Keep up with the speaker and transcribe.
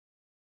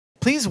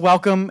Please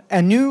welcome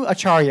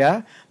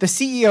Acharya, the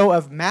CEO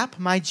of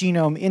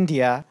Mapmygenome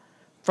India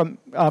from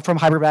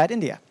Hyderabad,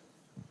 India.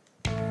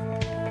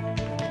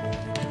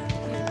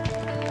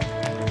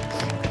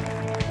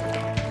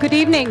 Good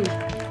evening.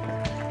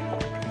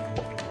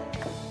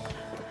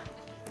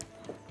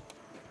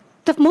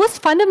 The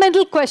most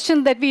fundamental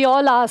question that we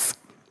all ask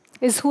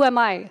is, who am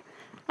I?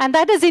 And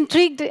that has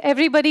intrigued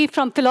everybody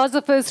from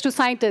philosophers to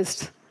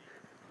scientists.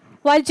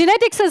 While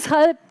genetics has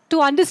helped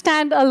to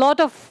understand a lot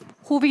of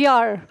who we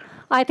are,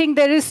 I think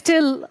there is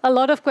still a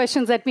lot of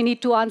questions that we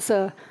need to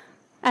answer.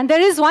 And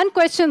there is one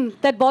question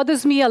that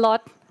bothers me a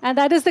lot, and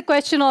that is the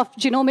question of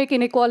genomic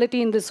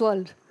inequality in this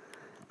world.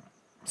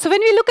 So when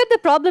we look at the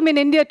problem in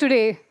India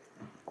today,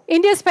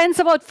 India spends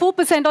about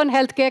 4% on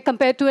healthcare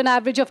compared to an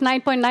average of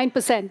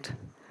 9.9%.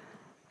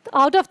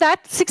 Out of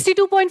that,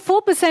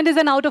 62.4% is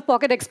an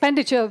out-of-pocket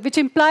expenditure, which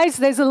implies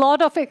there's a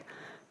lot of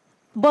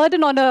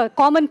burden on a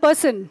common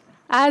person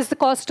as the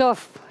cost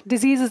of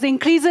diseases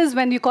increases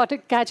when you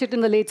catch it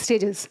in the late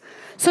stages.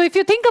 So if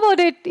you think about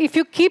it, if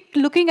you keep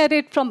looking at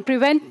it from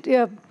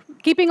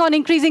keeping on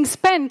increasing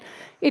spend,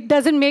 it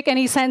doesn't make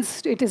any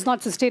sense. It is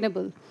not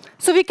sustainable.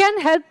 So we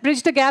can help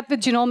bridge the gap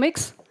with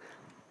genomics.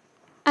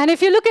 And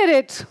if you look at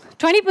it,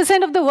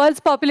 20% of the world's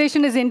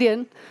population is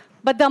Indian,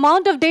 but the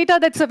amount of data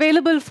that's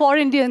available for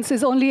Indians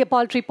is only a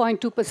paltry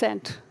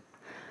 0.2%.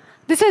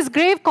 This has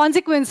grave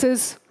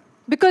consequences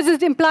because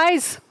it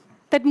implies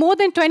that more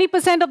than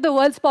 20% of the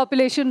world's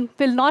population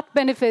will not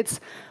benefit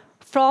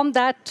from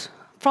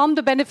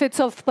the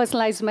benefits of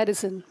personalized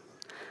medicine.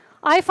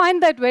 I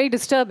find that very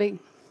disturbing.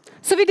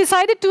 So we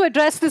decided to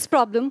address this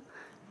problem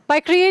by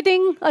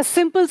creating a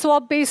simple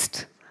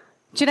swab-based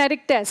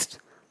genetic test.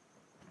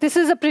 This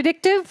is a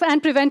predictive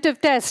and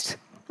preventive test,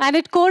 and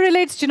it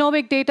correlates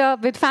genomic data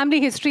with family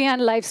history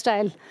and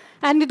lifestyle.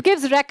 And it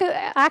gives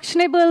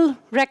actionable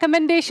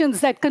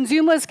recommendations that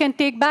consumers can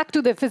take back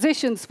to their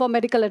physicians for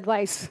medical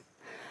advice.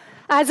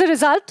 As a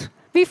result,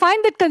 we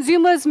find that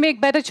consumers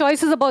make better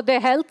choices about their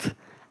health,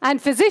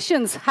 and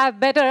physicians have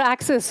better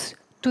access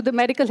to the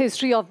medical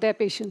history of their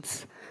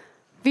patients.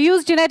 We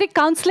use genetic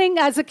counseling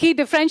as a key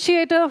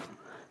differentiator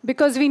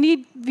because we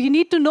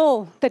need to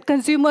know that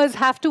consumers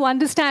have to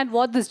understand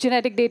what this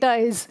genetic data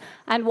is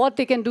and what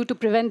they can do to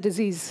prevent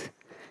disease.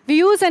 We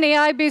use an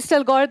AI-based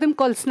algorithm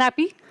called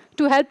Snappy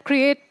to help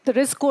create the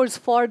risk scores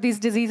for these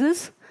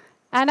diseases.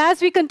 And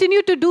as we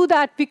continue to do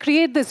that, we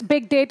create this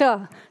big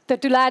data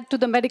that will add to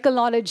the medical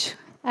knowledge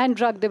and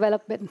drug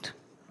development.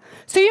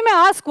 So you may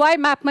ask, why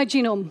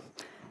Mapmygenome?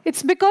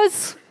 It's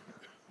because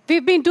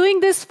we've been doing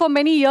this for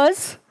many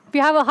years. We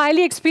have a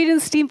highly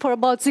experienced team for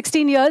about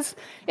 16 years.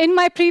 In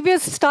my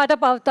previous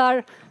startup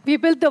avatar, we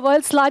built the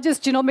world's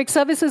largest genomic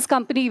services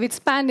company, which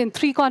spanned in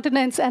 3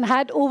 continents and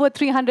had over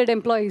 300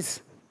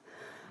 employees.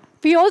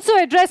 We also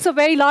address a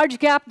very large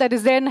gap that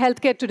is there in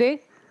healthcare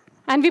today.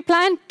 And we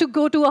plan to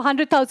go to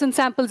 100,000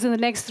 samples in the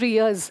next 3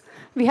 years.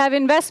 We have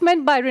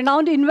investment by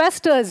renowned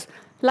investors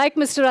like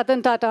Mr.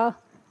 Ratan Tata.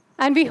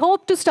 And we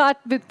hope to start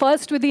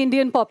first with the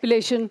Indian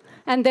population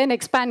and then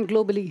expand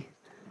globally.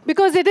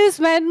 Because it is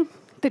when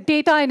the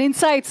data and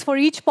insights for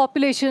each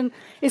population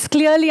is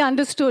clearly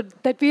understood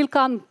that we'll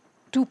come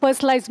to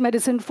personalized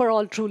medicine for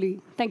all truly.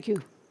 Thank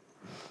you.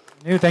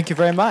 Thank you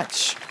very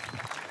much.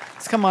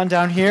 Let's come on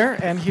down here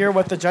and hear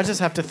what the judges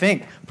have to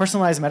think.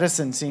 Personalized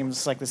medicine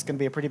seems like this is going to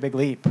be a pretty big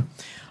leap. I'm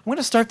going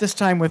to start this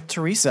time with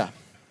Teresa.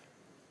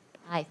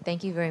 Hi,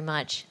 thank you very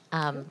much.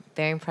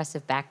 Very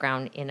impressive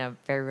background in a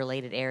very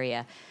related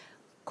area.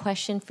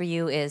 Question for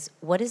you is,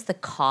 what is the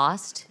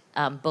cost,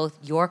 both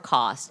your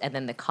cost and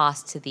then the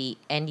cost to the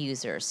end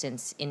user,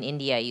 since in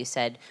India you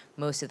said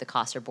most of the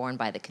costs are borne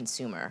by the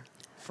consumer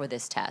for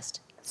this test?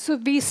 So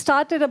we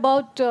started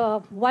about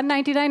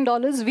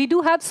 $199. We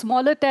do have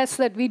smaller tests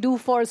that we do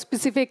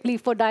specifically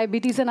for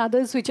diabetes and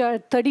others, which are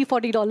 $30,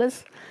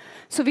 $40.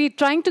 So we're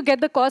trying to get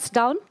the cost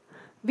down.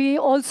 We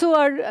also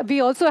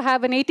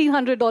have an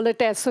 $1,800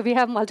 test, so we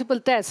have multiple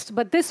tests.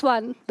 But this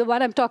one, the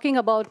one I'm talking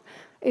about,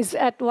 is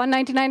at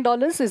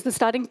 $199 is the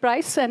starting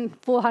price, and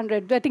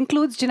 $400. That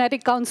includes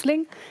genetic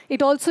counseling.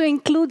 It also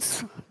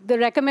includes the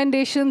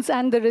recommendations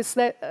and the risk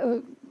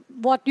that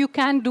what you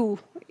can do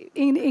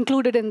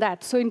included in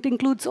that. So it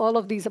includes all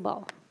of these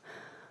above.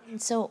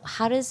 And so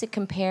how does it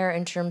compare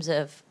in terms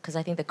of, because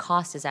I think the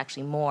cost is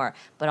actually more,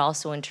 but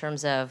also in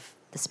terms of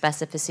the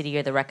specificity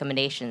or the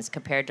recommendations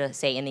compared to,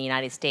 say, in the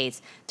United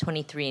States,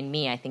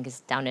 23andMe, I think,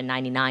 is down to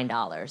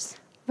 $99.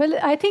 Well,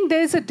 I think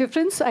there is a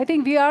difference. I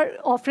think we are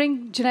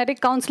offering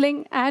genetic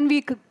counseling, and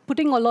we're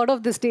putting a lot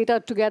of this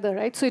data together,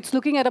 right? So it's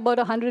looking at about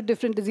 100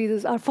 different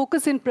diseases. Our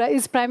focus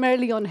is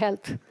primarily on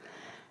health.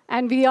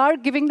 And we are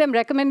giving them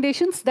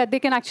recommendations that they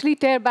can actually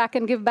tear back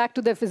and give back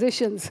to their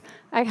physicians.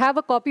 I have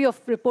a copy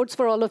of reports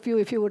for all of you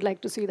if you would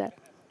like to see that.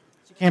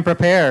 You came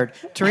prepared.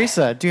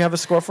 Teresa, do you have a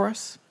score for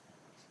us?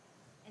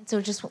 And so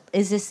just,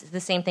 is this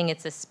the same thing?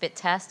 It's a spit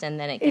test and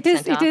then it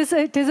gets sent off?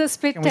 It is a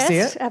spit Can test. we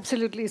see it?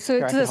 Absolutely. So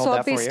Here, it's a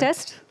swab-based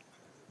test.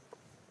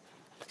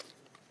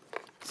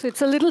 So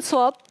it's a little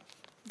swab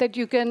that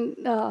you can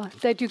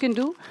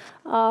do.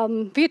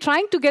 We're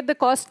trying to get the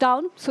cost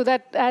down so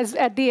that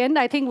at the end,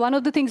 I think one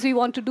of the things we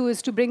want to do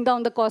is to bring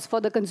down the cost for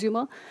the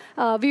consumer.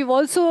 We've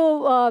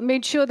also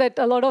made sure that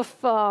a lot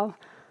of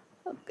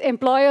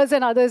employers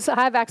and others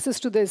have access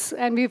to this.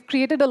 And we've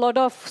created a lot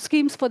of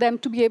schemes for them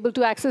to be able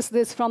to access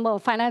this from a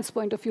finance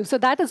point of view. So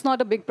that is not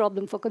a big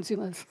problem for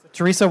consumers.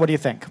 Teresa, what do you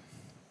think?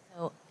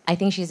 So I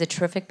think she has a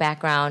terrific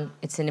background.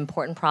 It's an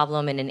important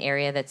problem in an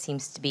area that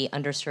seems to be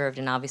underserved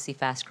and obviously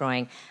fast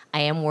growing. I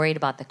am worried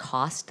about the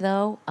cost,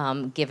 though,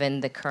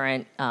 given the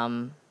current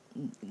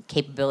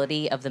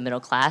capability of the middle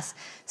class.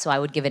 So I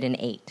would give it an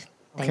 8.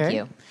 Thank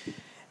you.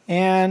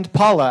 And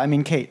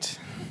Kate.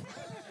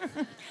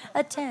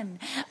 A 10.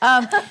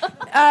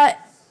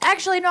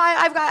 Actually, no.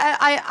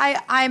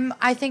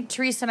 I think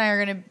Teresa and I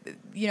are going to,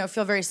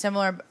 feel very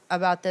similar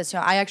about this.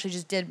 I actually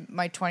just did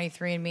my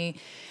 23andMe,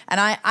 and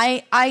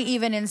I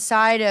even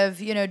inside of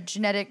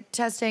genetic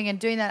testing and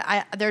doing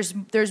that,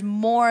 there's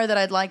more that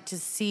I'd like to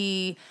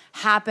see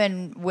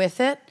happen with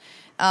it.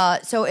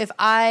 So if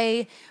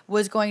I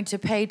was going to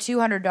pay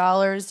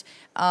 $200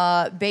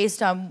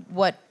 based on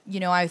what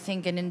I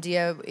think in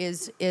India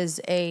is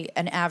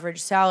an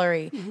average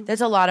salary,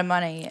 that's a lot of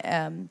money.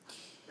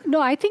 No,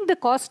 I think the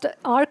costs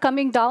are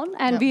coming down,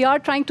 and we are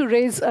trying to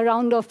raise a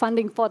round of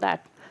funding for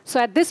that. So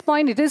at this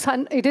point, it is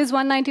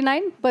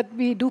 $199, but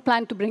we do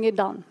plan to bring it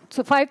down.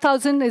 So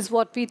 $5,000 is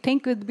what we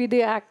think would be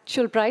the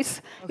actual price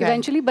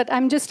eventually, but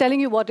I'm just telling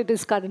you what it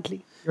is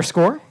currently. Your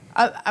score?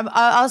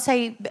 I'll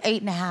say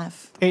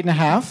 8.5.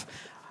 8.5.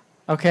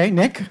 Okay,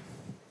 Nick?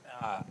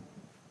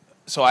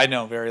 So I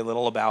know very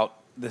little about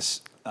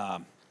this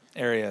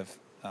area of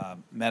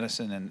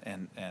medicine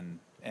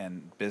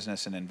and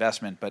business and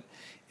investment, but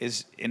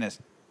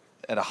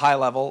at a high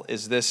level,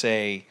 is this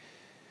a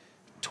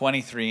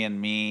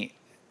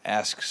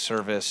 23andMe-esque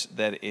service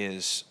that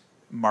is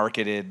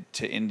marketed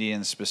to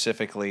Indians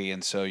specifically,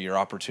 and so your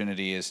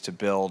opportunity is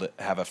to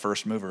have a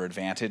first mover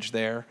advantage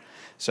there?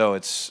 So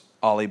it's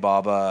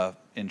Alibaba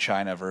in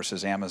China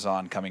versus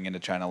Amazon coming into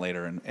China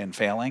later and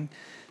failing.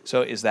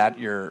 So is that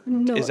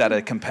is that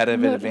a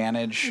competitive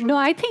advantage? No,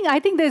 I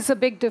think there's a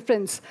big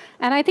difference.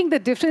 And I think the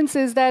difference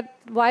is that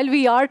while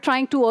we are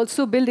trying to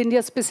also build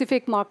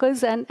India-specific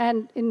markers and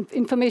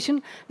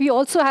information, we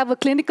also have a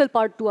clinical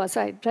part to our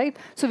side, right?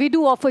 So we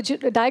do offer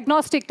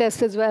diagnostic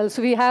tests as well.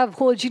 So we have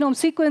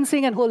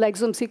WholeGenomesequencing and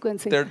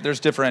WholeExomeSequencing. There's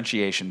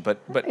differentiation, but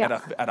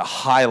at a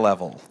high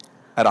level.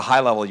 At a high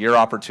level, your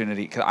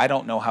opportunity, because I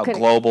don't know how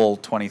global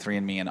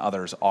 23andMe and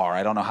others are.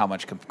 I don't know how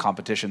much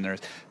competition there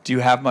is. Do you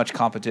have much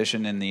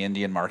competition in the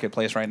Indian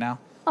marketplace right now?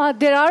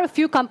 There are a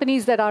few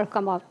companies that are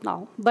come out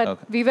now, but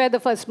we were the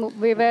first.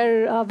 We've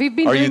been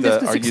doing this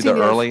for 16 years. Are you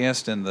the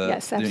earliest in the?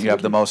 Yes, absolutely. You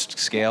have the most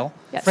scale?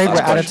 Yes. Afraid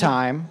we're out of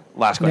time.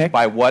 Last question. Nick?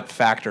 By what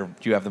factor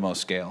do you have the most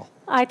scale?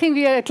 I think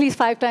we are at least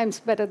 5 times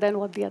better than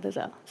what the others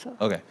are. So.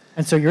 Okay.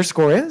 And so your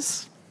score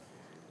is?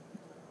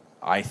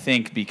 I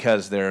think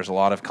because there's a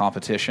lot of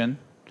competition,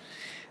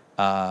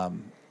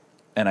 and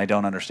I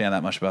don't understand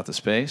that much about the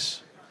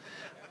space,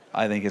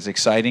 I think it's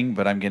exciting,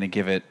 but I'm going to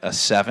give it a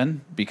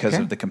 7 because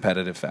of the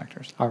competitive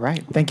factors. All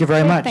right. Thank you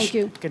very much. Thank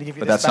you. Gonna give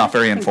you But this that's not back.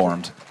 very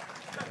informed.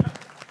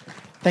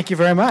 Thank you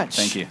very much.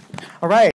 Thank you. All right.